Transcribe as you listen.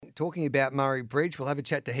talking about Murray Bridge. We'll have a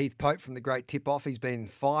chat to Heath Pope from the Great Tip-Off. He's been in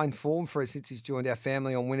fine form for us since he's joined our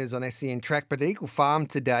family on Winners on SEN Track. But Eagle Farm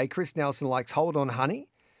today, Chris Nelson likes Hold On Honey,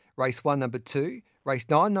 race 1, number 2. Race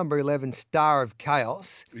 9, number 11, Star of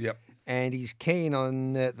Chaos. Yep. And he's keen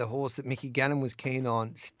on the horse that Mickey Gannon was keen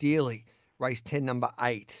on, Steely. Race 10, number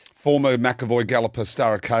 8. Former McAvoy galloper,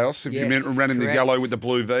 Star of Chaos. If Yes, you meant, ran in the correct. yellow with the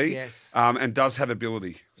blue V. Yes. And does have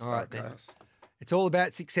ability. All right, then. It's all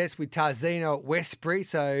about success with Tarzino at Westbury.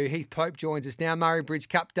 So Heath Pope joins us now, Murray Bridge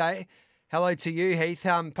Cup Day. Hello to you, Heath.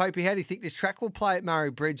 Popey, how do you think this track will play at Murray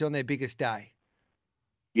Bridge on their biggest day?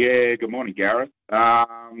 Yeah, good morning, Gareth.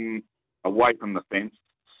 Away from the fence,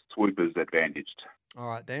 Swoopers advantaged. All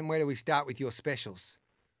right, then. Where do we start with your specials?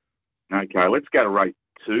 Okay, let's go to race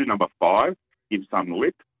 2, number 5, Give Some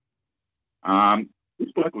Lip.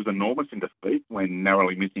 This bloke was enormous in defeat when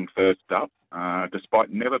narrowly missing first up, despite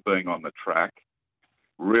never being on the track.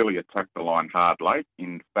 Really attacked the line hard late.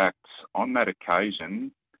 In fact, on that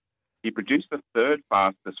occasion, he produced the third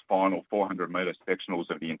fastest final 400-metre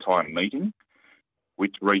sectionals of the entire meeting,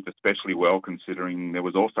 which reads especially well considering there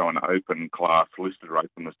was also an open class listed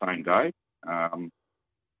race on the same day.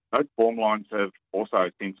 Those form lines have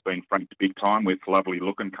also since been franked big time, with Lovely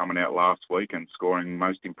Lookin' coming out last week and scoring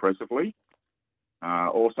most impressively.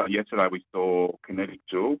 Also, yesterday we saw Kinetic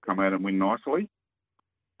Jewel come out and win nicely.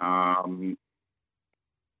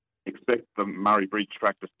 Expect the Murray Bridge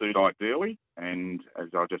track to suit ideally, and as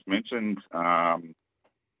I just mentioned,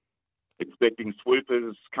 expecting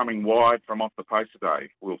Swoopers coming wide from off the pace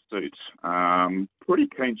today will suit. Pretty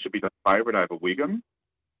keen should be the favourite over Wigham,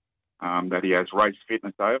 that he has race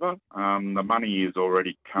fitness over. The money is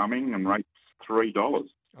already coming and rates $3. All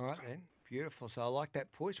right, then. Beautiful. So I like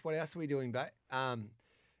that push. What else are we doing,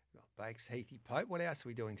 Bakes, Heathy Pope? What else are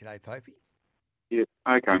we doing today, Popey? Yeah,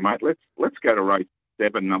 okay, mate. Let's go to race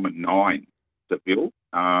 7, number 9, Seville.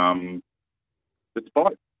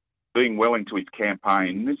 Despite being well into his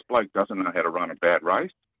campaign, this bloke doesn't know how to run a bad race.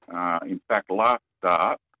 In fact, last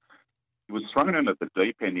start, he was thrown in at the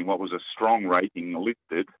deep end in what was a strong rating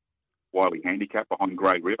listed Wiley handicap behind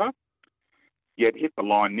Grey River. Yet hit the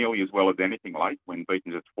line nearly as well as anything late when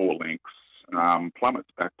beaten just 4 lengths. Plummets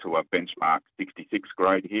back to a benchmark 66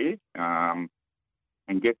 grade here.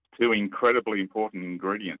 And gets 2 incredibly important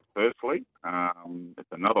ingredients. Firstly,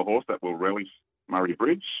 it's another horse that will relish Murray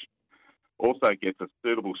Bridge. Also gets a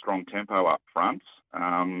suitable strong tempo up front.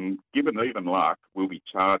 Given even luck, we'll be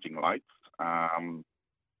charging late,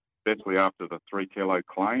 especially after the 3 kilo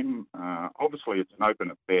claim. Obviously, it's an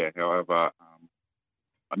open affair. However,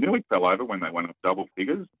 I nearly fell over when they went up double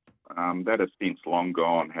figures. That has since long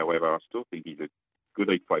gone. However, I still think he's a good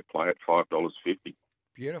equate play at $5.50.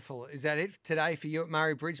 Beautiful. Is that it today for you at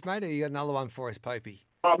Murray Bridge, mate, or you got another one for us, Popey?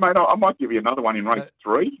 Oh, mate, I might give you another one in race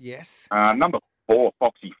 3. Yes. Number 4,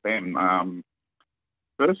 Foxy Femme.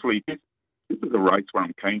 Firstly, this is a race where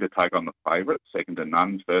I'm keen to take on the favourite, second to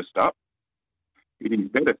none, first up. It is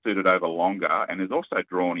better suited over longer and is also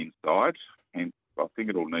drawn inside, and I think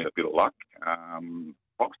it'll need a bit of luck.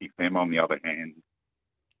 Foxy Femme, on the other hand,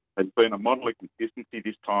 has been a model of consistency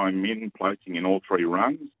this time in, placing in all 3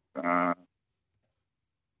 runs.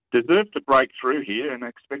 Deserves to break through here, and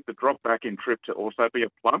expect the drop back in trip to also be a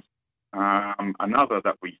plus. Another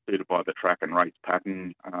that we suited by the track and race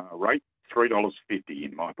pattern, rate $3.50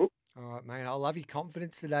 in my book. All right, mate. I love your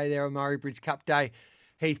confidence today there on Murray Bridge Cup Day.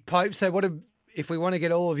 Heath Pope, so if we want to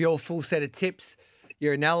get all of your full set of tips,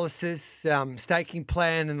 your analysis, staking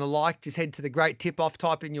plan and the like, just head to the Great Tip-Off,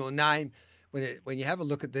 type in your name. When you have a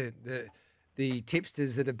look at the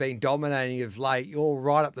tipsters that have been dominating of late, you're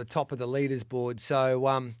right up the top of the leaders board.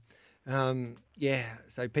 So,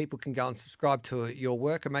 so people can go and subscribe to your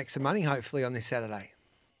work and make some money, hopefully, on this Saturday.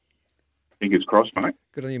 Fingers crossed, mate.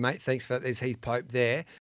 Good on you, mate. Thanks for that. There's Heath Pope there.